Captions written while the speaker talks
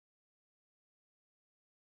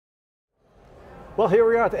Well, here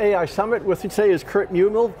we are at the AI Summit. With you today is Kurt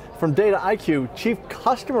Muehmel from Dataiku, Chief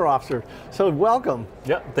Customer Officer. So welcome.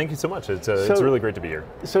 Yeah, thank you so much. It's really great to be here.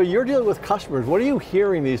 So you're dealing with customers. What are you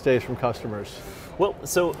hearing these days from customers? Well,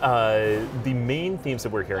 so the main themes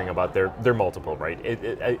that we're hearing about, they're multiple, right?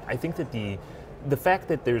 I think that the fact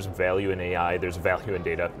that there's value in AI, there's value in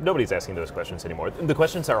data, nobody's asking those questions anymore. The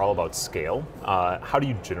questions are all about scale. How do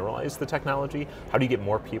you generalize the technology? How do you get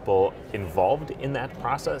more people involved in that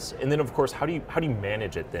process? And then of course, how do you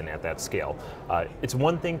manage it then at that scale? It's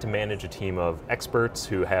one thing to manage a team of experts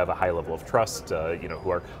who have a high level of trust, who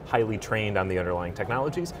are highly trained on the underlying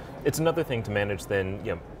technologies. It's another thing to manage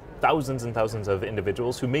then, thousands and thousands of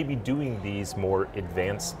individuals who may be doing these more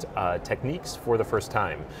advanced techniques for the first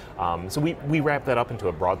time. So we wrap that up into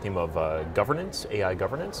a broad theme of governance, AI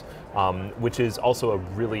governance, which is also a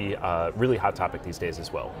really hot topic these days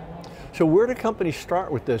as well. So where do companies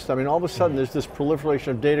start with this? I mean, all of a sudden there's this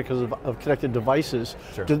proliferation of data because of connected devices.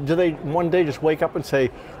 Sure. Do they one day just wake up and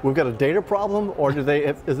say, we've got a data problem? Or is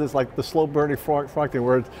this like the slow burning frog thing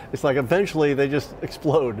where it's like eventually they just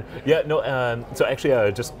explode? Yeah, no, so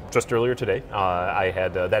actually just earlier today, I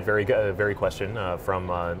had that very question from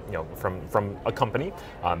a company,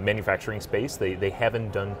 manufacturing space. They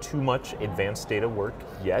haven't done too much advanced data work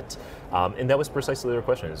yet. And that was precisely their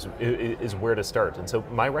question, is where to start. And so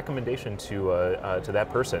my recommendation to that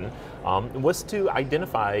person was to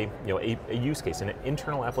identify a use case, an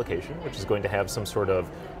internal application, which is going to have some sort of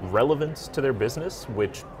relevance to their business,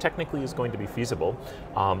 which technically is going to be feasible.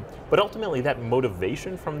 But ultimately that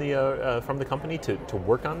motivation from the company to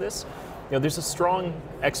work on this, there's a strong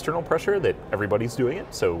external pressure that everybody's doing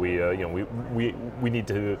it, so we need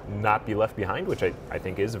to not be left behind, which I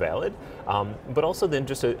think is valid. But also then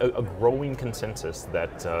just a growing consensus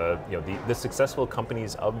that the successful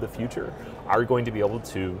companies of the future are going to be able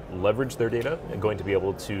to leverage their data, and going to be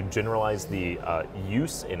able to generalize the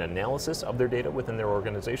use and analysis of their data within their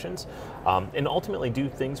organizations, and ultimately do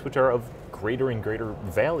things which are of greater and greater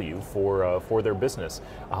value for their business.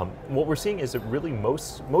 What we're seeing is that really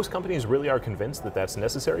most companies really are convinced that that's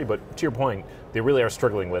necessary, but to your point, they really are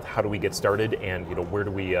struggling with how do we get started, and where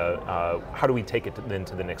do we how do we take it then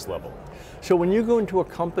to the next level? So when you go into a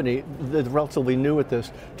company that's relatively new at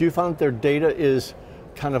this, do you find that their data is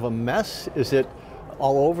kind of a mess? Is it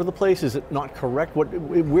all over the place? Is it not correct? What do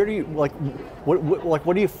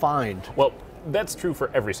you find? Well, that's true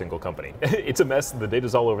for every single company. It's a mess. The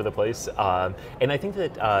data's all over the place, and I think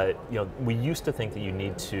that we used to think that you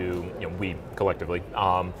need to, we collectively,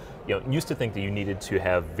 used to think that you needed to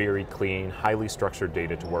have very clean, highly structured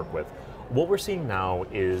data to work with. What we're seeing now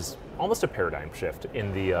is almost a paradigm shift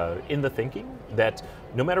in the thinking that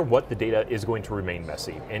no matter what, the data is going to remain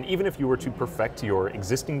messy. And even if you were to perfect your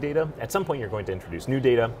existing data, at some point you're going to introduce new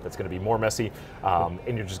data that's going to be more messy,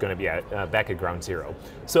 and you're just going to be back at ground zero.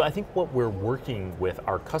 So I think what we're working with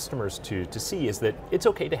our customers to see is that it's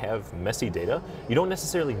okay to have messy data. You don't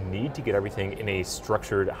necessarily need to get everything in a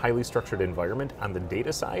structured, highly structured environment on the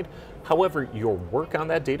data side. However, your work on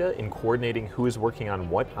that data and coordinating who is working on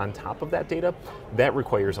what on top of that data, that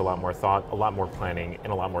requires a lot more thought, a lot more planning,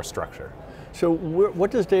 and a lot more structure. So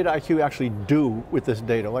what does Dataiku actually do with this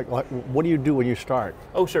data? Like what do you do when you start?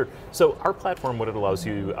 Oh, sure. So our platform, what it allows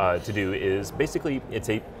you to do is basically it's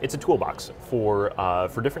a toolbox for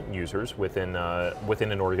different users within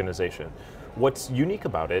an organization. What's unique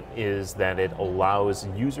about it is that it allows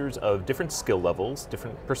users of different skill levels,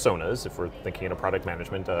 different personas, if we're thinking in a product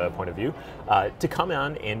management point of view, to come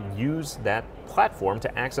on and use that platform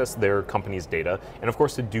to access their company's data, and of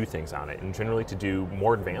course to do things on it, and generally to do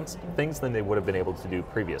more advanced things than they would have been able to do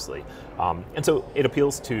previously. And so it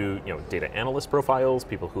appeals to data analyst profiles,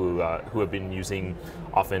 people who have been using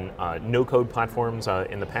often no-code platforms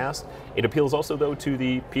in the past. It appeals also though to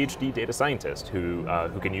the PhD data scientist who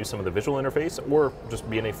can use some of the visual interface or just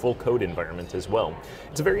be in a full code environment as well.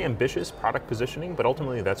 It's a very ambitious product positioning, but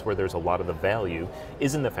ultimately that's where there's a lot of the value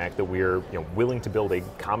is in the fact that we're willing to build a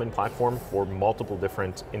common platform for multiple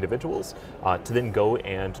different individuals to then go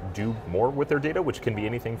and do more with their data, which can be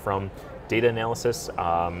anything from data analysis,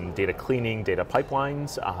 data cleaning, data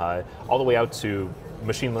pipelines, all the way out to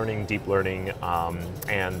machine learning, deep learning,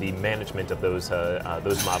 and the management of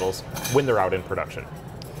those models when they're out in production.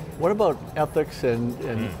 What about ethics and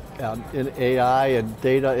in AI and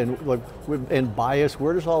data and bias?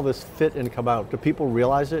 Where does all this fit and come out? Do people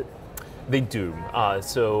realize it? They do.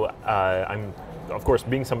 I'm, of course,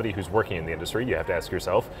 being somebody who's working in the industry, you have to ask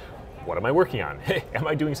yourself, what am I working on? Am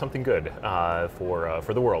I doing something good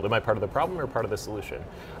for the world? Am I part of the problem or part of the solution?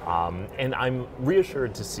 And I'm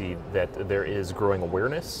reassured to see that there is growing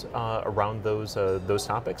awareness around those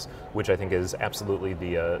topics, which I think is absolutely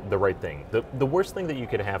the right thing. The worst thing that you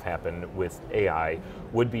could have happen with AI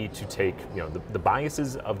would be to take the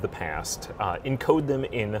biases of the past, encode them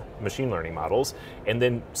in machine learning models, and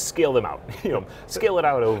then scale them out. Scale it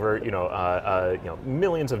out over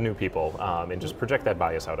millions of new people, and just project that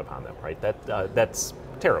bias out upon them. Right? That's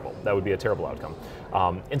terrible. That would be a terrible outcome.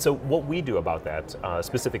 And so what we do about that,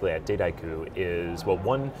 specifically at Dataiku, is, well,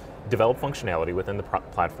 one, develop functionality within the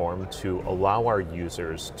platform to allow our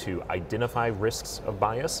users to identify risks of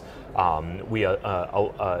bias. We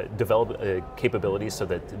develop capabilities so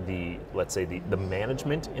that let's say the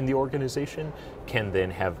management in the organization can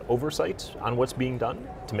then have oversight on what's being done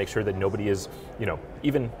to make sure that nobody is,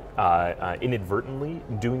 even inadvertently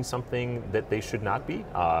doing something that they should not be.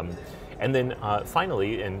 And then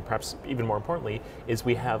finally, and perhaps even more importantly, is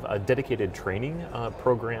we have a dedicated training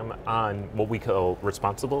program on what we call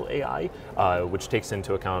responsible AI, which takes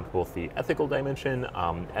into account both the ethical dimension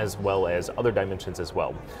as well as other dimensions as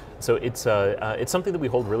well. So it's something that we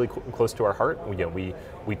hold really close to our heart.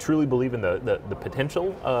 We truly believe in the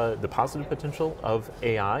potential, the positive potential of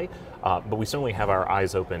AI, but we certainly have our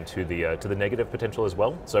eyes open to the negative potential as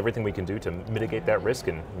well. So everything we can do to mitigate that risk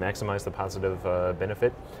and maximize the positive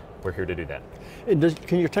benefit, we're here to do that. And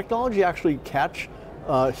can your technology actually catch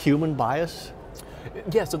human bias?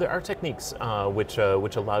 Yeah, so there are techniques which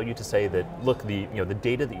allow you to say that, look, the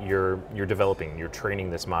data that you're developing, you're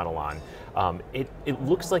training this model on, it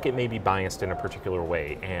looks like it may be biased in a particular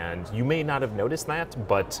way, and you may not have noticed that,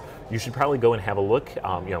 but you should probably go and have a look.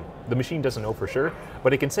 The machine doesn't know for sure,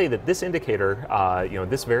 but it can say that this indicator,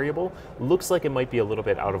 this variable, looks like it might be a little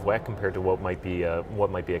bit out of whack compared to what might be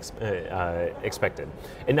expected.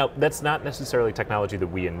 And now that's not necessarily technology that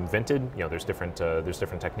we invented. There's different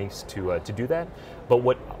techniques to do that. But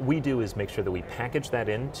what we do is make sure that we package that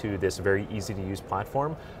into this very easy to use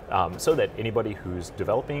platform, so that anybody who's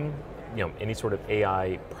developing any sort of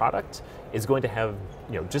AI product is going to have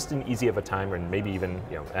just an easy of a time, and maybe even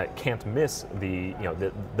can't miss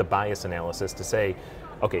the bias analysis to say,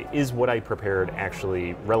 okay, is what I prepared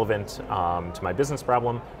actually relevant to my business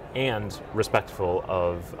problem and respectful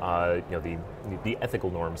of the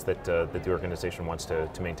ethical norms that the organization wants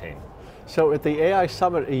to maintain. So at the AI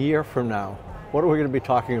Summit a year from now, what are we going to be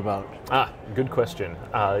talking about? Good question.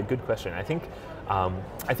 Good question. I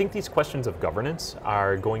think these questions of governance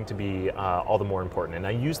are going to be all the more important, and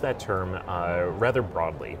I use that term rather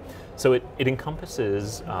broadly. So it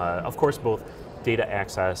encompasses, of course, both data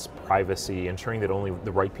access, privacy, ensuring that only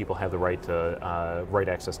the right people have the right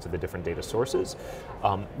access to the different data sources.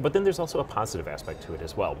 But then there's also a positive aspect to it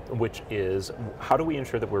as well, which is how do we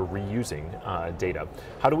ensure that we're reusing data?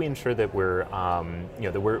 How do we ensure that we're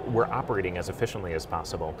operating as efficiently as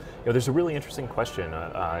possible? There's a really interesting question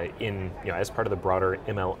as part of the broader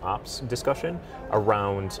ML ops discussion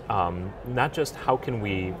around not just how can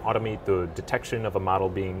we automate the detection of a model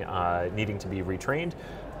needing to be retrained,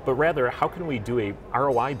 but rather, how can we do a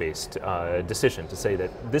ROI-based decision to say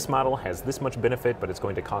that this model has this much benefit, but it's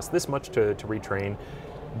going to cost this much to retrain?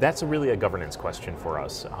 That's really a governance question for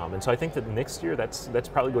us. And so I think that next year, that's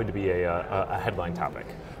probably going to be a headline topic.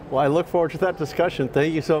 Well, I look forward to that discussion.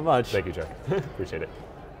 Thank you so much. Thank you, Chuck. Appreciate it.